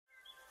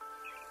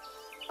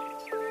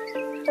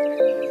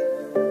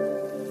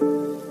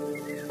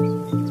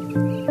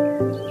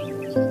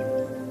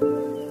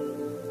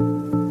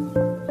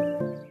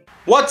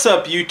What's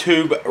up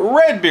YouTube,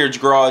 Redbeard's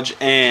Garage,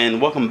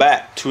 and welcome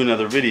back to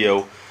another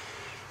video.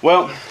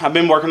 Well, I've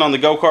been working on the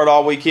go-kart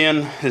all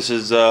weekend. This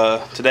is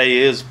today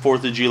is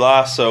 4th of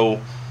July,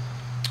 so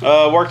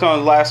worked on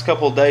it the last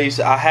couple of days.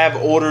 I have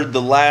ordered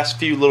the last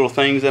few little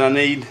things that I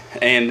need,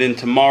 and then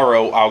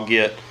tomorrow I'll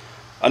get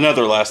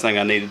another last thing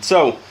I needed.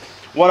 So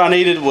what I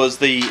needed was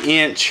the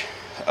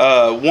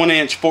 1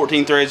 inch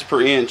 14 threads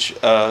per inch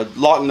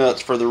lock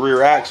nuts for the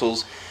rear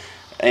axles.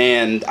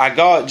 And I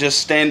got just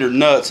standard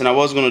nuts, and I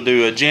was going to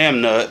do a jam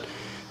nut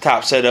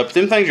type setup.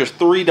 Them things are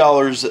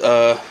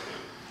 $3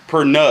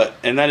 per nut,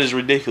 and that is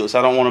ridiculous.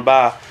 I don't want to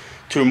buy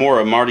two more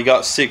of them. I already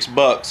got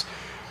 $6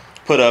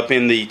 put up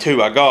in the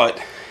two I got.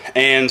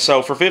 And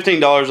so for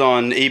 $15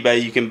 on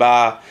eBay, you can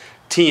buy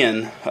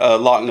 10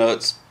 lock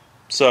nuts.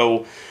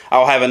 So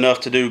I'll have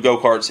enough to do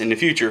go-karts in the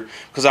future,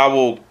 because I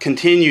will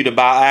continue to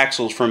buy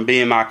axles from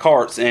BMI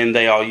Karts, and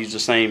they all use the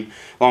same,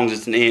 as long as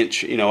it's an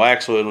inch,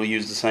 axle, it'll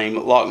use the same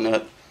lock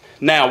nut.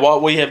 Now,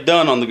 what we have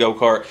done on the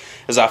go-kart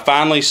is I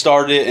finally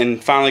started it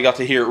and finally got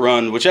to hear it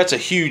run, which that's a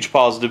huge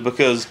positive,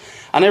 because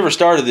I never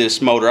started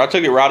this motor. I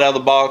took it right out of the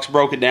box,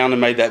 broke it down,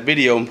 and made that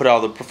video and put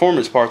all the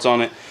performance parts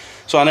on it,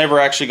 so I never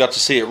actually got to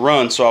see it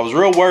run, so I was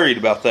real worried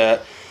about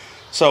that.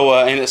 So,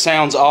 and it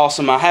sounds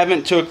awesome. I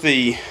haven't took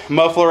the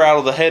muffler out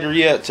of the header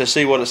yet to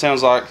see what it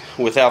sounds like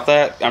without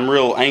that. I'm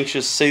real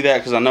anxious to see that,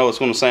 because I know it's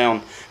going to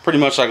sound pretty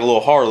much like a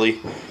little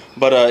Harley.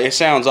 But it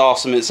sounds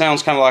awesome. It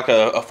sounds kind of like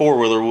a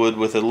four-wheeler would,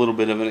 with a little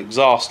bit of an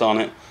exhaust on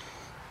it.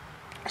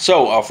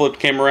 So I'll flip the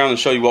camera around and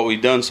show you what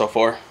we've done so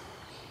far.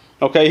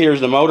 Okay,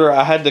 here's the motor.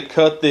 I had to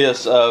cut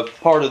this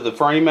part of the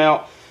frame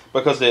out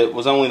because it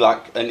was only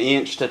like 1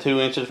 inch to 2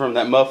 inches from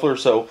that muffler.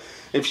 So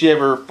if she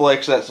ever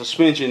flex that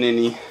suspension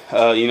any,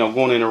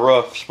 going in a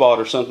rough spot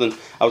or something,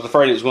 I was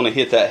afraid it was going to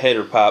hit that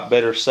header pipe.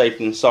 Better safe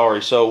than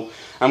sorry. So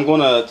I'm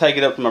going to take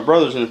it up to my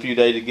brother's in a few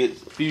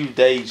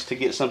days to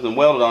get something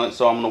welded on it.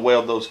 So I'm going to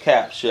weld those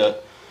caps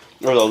shut,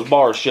 or those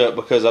bars shut,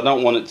 because I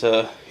don't want it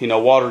to,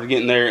 water to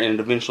get in there and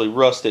eventually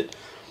rust it.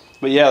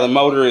 But yeah, the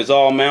motor is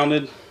all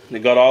mounted. They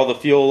got all the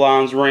fuel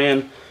lines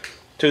ran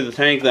to the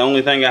tank. The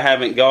only thing I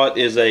haven't got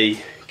is a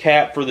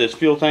cap for this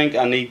fuel tank.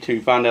 I need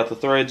to find out the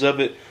threads of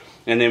it,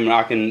 and then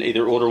I can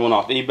either order one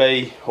off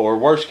eBay, or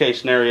worst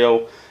case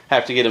scenario,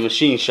 have to get a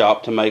machine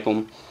shop to make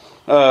them.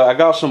 I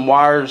got some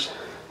wires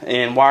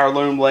and wire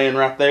loom laying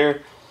right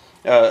there.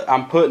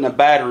 I'm putting a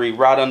battery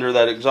right under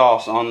that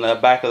exhaust on the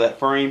back of that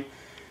frame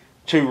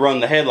to run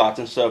the headlights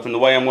and stuff. And the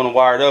way I'm going to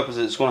wire it up is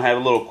it's going to have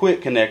a little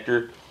quick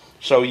connector,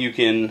 so you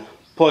can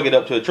plug it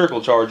up to a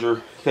trickle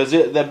charger, because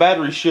the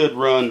battery should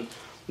run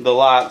the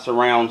lights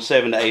around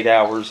 7 to 8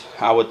 hours,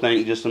 I would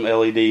think, just some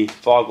LED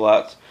fog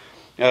lights.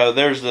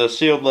 There's the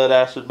sealed lead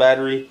acid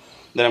battery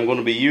that I'm going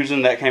to be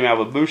using. That came out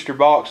of a booster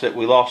box that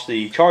we lost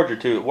the charger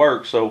to at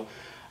work, so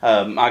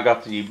I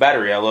got the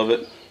battery out of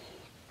it.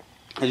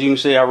 As you can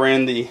see, I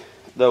ran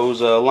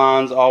those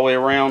lines all the way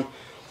around,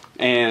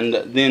 and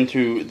then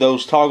to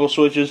those toggle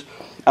switches.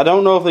 I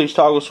don't know if these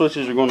toggle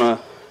switches are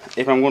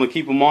if I'm going to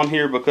keep them on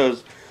here,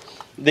 because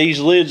these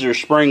lids are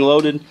spring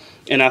loaded,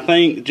 and I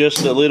think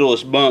just the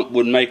littlest bump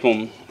would make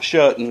them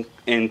shut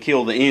and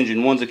kill the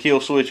engine. One's a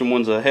kill switch and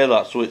one's a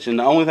headlight switch. And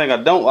the only thing I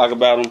don't like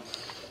about them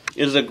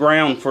is the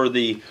ground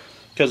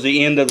because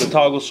the end of the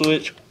toggle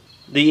switch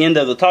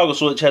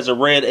has a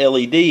red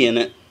LED in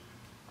it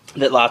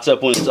that lights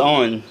up when it's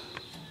on,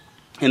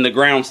 and the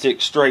ground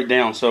sticks straight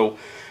down. So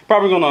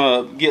probably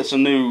going to get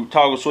some new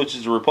toggle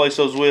switches to replace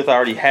those with. I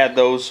already had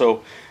those,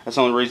 so that's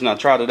the only reason I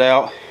tried it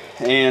out.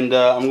 And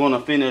I'm going to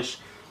finish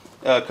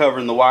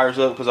covering the wires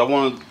up, because I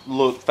want to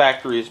look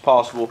factory as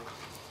possible.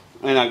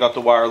 And I got the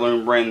wire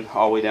loom ran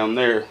all the way down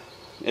there.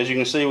 As you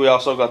can see, we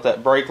also got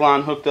that brake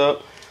line hooked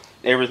up.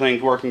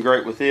 Everything's working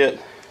great with it.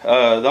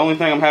 The only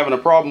thing I'm having a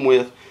problem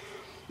with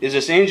is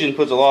this engine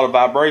puts a lot of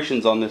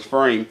vibrations on this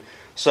frame.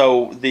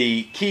 So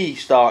the key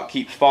stock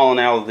keeps falling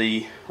out of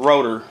the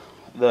rotor,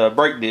 the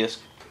brake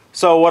disc.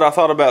 So what I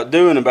thought about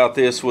doing about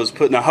this was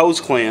putting a hose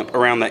clamp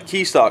around that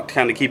key stock to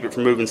kind of keep it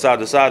from moving side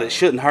to side. It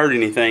shouldn't hurt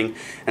anything,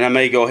 and I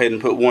may go ahead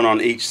and put one on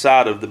each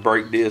side of the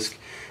brake disc.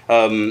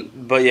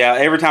 But yeah,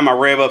 every time I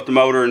rev up the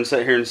motor and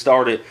sit here and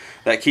start it,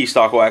 that key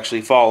stock will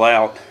actually fall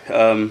out.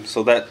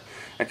 So that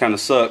kind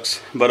of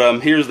sucks. But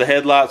here's the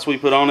headlights we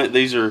put on it.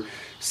 These are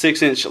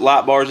 6-inch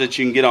light bars that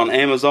you can get on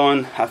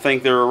Amazon. I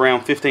think they're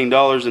around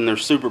 $15, and they're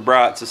super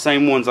bright. It's the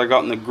same ones I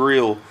got in the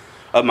grill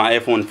of my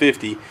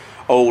F-150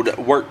 old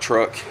work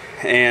truck.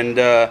 And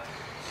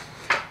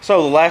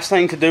so the last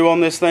thing to do on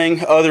this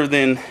thing, other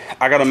than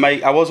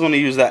I was going to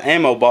use that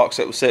ammo box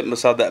that was sitting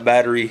beside that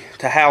battery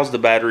to house the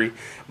battery,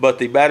 but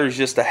the battery's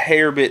just a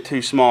hair bit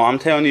too small. I'm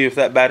telling you, if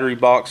that battery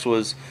box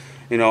was,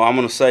 I'm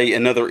going to say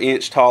another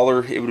inch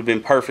taller, it would have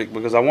been perfect,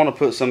 because I want to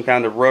put some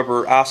kind of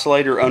rubber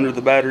isolator under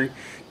the battery,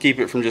 keep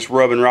it from just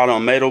rubbing right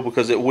on metal,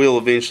 because it will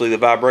eventually, the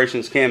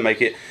vibrations can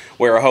make it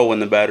wear a hole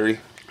in the battery.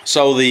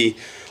 So the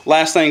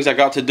last things I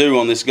got to do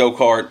on this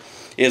go-kart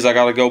is I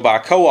got to go by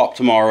Co-op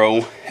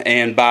tomorrow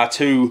and buy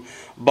 2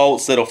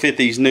 bolts that'll fit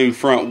these new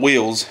front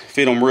wheels,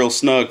 fit them real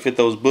snug, fit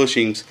those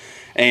bushings,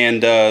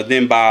 and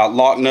then buy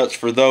lock nuts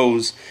for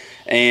those,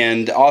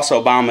 and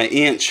also buy them an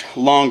inch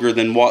longer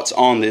than what's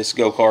on this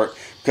go-kart,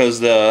 because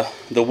the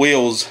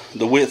wheels,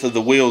 the width of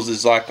the wheels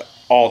is like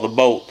all the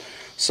bolt.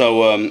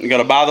 So you got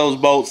to buy those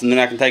bolts, and then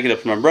I can take it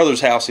up to my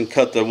brother's house and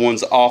cut the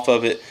ones off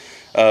of it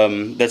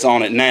that's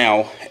on it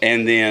now,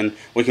 and then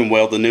we can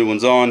weld the new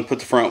ones on, put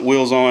the front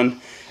wheels on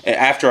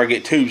after I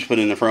get tubes put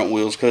in the front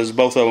wheels, because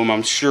both of them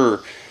I'm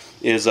sure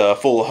is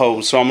full of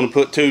holes. So I'm going to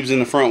put tubes in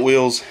the front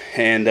wheels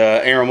and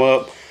air them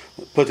up,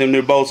 put them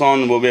new bolts on,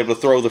 and we'll be able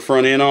to throw the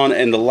front end on.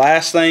 And the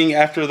last thing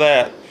after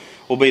that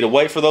will be to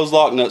wait for those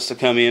lock nuts to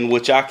come in,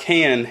 which I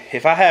can,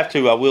 if I have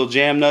to, I will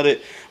jam nut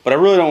it, but I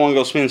really don't want to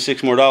go spend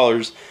 $6 more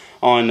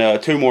on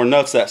 2 more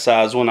nuts that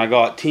size when I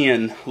got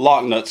 10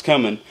 lock nuts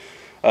coming.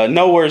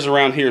 Nowhere's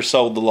around here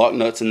sold the lock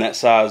nuts in that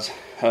size,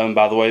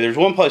 by the way. There's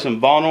one place in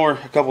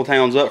Bonor, a couple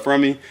towns up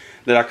from me,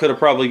 that I could have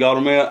probably got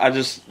them at. I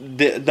just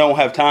don't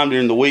have time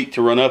during the week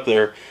to run up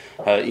there,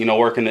 you know,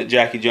 working at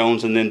Jackie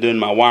Jones and then doing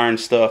my wiring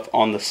stuff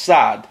on the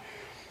side.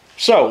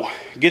 So,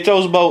 get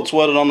those bolts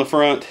welded on the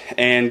front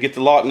and get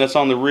the lock nuts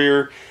on the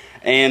rear,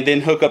 and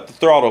then hook up the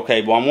throttle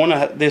cable.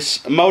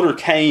 This motor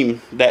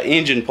came, that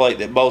engine plate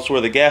that bolts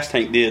where the gas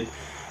tank did,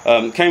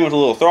 came with a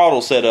little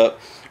throttle setup,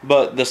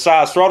 but the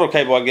size throttle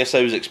cable I guess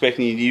I was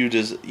expecting you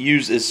to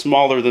use is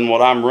smaller than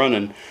what I'm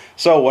running.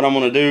 So what I'm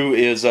going to do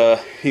is you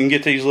can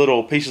get these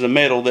little pieces of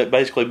metal that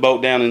basically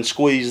bolt down and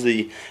squeeze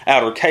the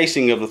outer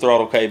casing of the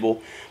throttle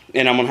cable,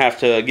 and I'm going to have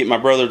to get my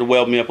brother to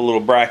weld me up a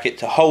little bracket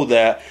to hold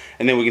that,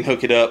 and then we can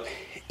hook it up.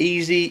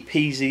 Easy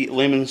peasy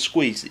lemon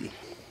squeezy.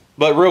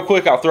 But real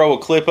quick, I'll throw a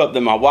clip up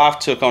that my wife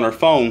took on her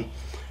phone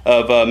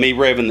of me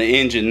revving the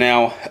engine.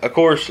 Now, of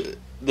course,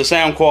 the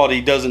sound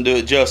quality doesn't do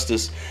it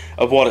justice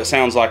of what it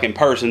sounds like in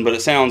person, but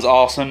it sounds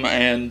awesome,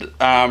 and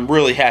I'm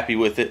really happy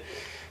with it.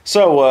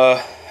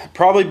 So,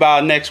 probably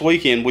by next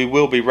weekend, we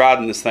will be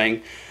riding this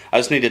thing. I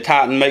just need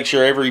to make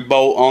sure every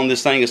bolt on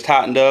this thing is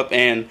tightened up.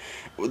 And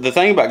the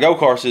thing about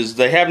go-karts is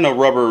they have no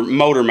rubber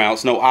motor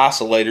mounts, no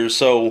isolators,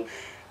 so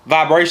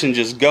vibration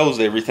just goes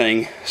to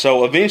everything.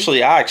 So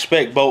eventually I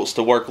expect bolts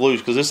to work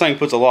loose, because this thing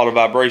puts a lot of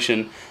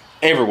vibration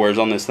everywhere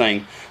on this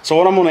thing. So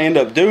what I'm going to end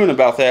up doing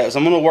about that is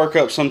I'm going to work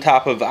up some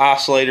type of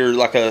isolator,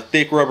 like a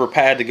thick rubber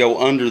pad to go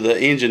under the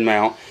engine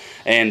mount,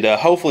 and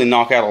hopefully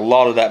knock out a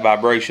lot of that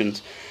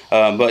vibrations.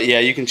 But yeah,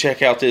 you can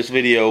check out this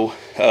video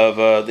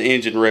of the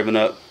engine revving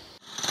up.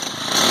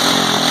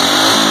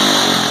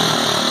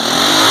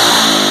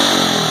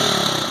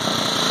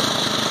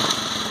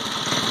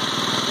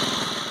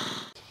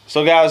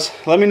 So guys,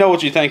 let me know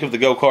what you think of the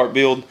go-kart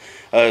build.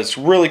 It's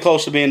really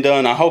close to being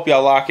done. I hope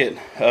y'all like it.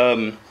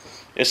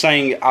 It's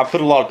saying I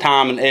put a lot of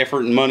time and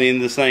effort and money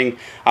into this thing.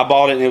 I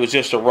bought it and it was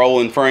just a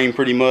rolling frame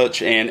pretty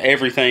much, and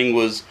everything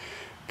was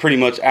pretty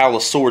much out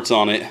of sorts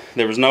on it.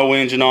 There was no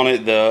engine on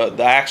it.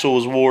 The axle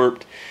was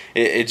warped.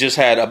 It just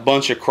had a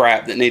bunch of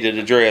crap that needed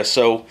addressed.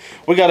 So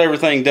we got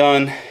everything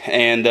done,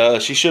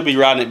 and she should be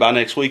riding it by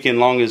next weekend,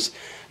 long as,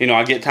 you know,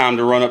 I get time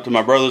to run up to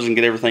my brother's and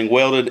get everything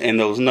welded and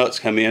those nuts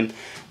come in.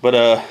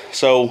 But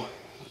so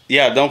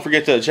yeah, don't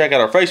forget to check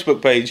out our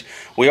Facebook page.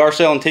 We are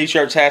selling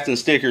t-shirts, hats, and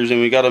stickers, and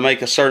we got to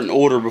make a certain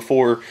order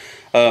before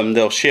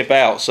they'll ship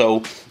out.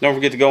 So don't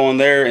forget to go on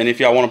there, and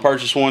if y'all want to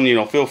purchase one, you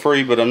know, feel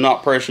free, but I'm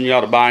not pressuring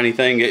y'all to buy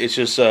anything. It's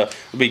just it'd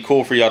be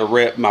cool for y'all to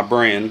rep my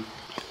brand.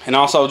 And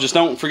also, just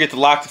don't forget to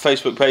like the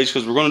Facebook page,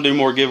 because we're going to do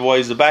more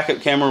giveaways. The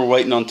backup camera, we're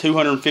waiting on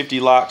 250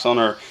 likes on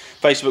our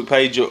Facebook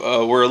page.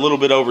 We're a little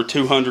bit over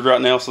 200 right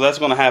now, so that's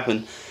going to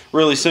happen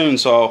really soon.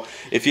 So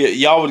if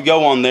y'all would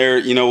go on there,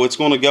 you know, it's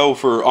going to go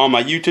for all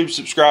my YouTube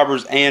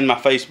subscribers and my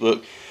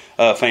Facebook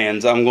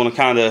fans. I'm going to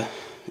kind of,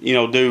 you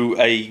know, do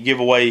a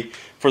giveaway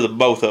for the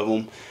both of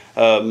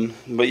them.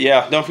 But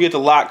yeah, don't forget to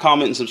like,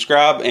 comment, and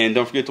subscribe, and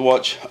don't forget to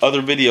watch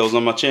other videos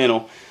on my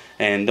channel,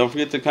 and don't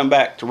forget to come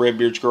back to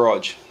Redbeard's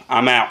Garage.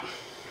 I'm out.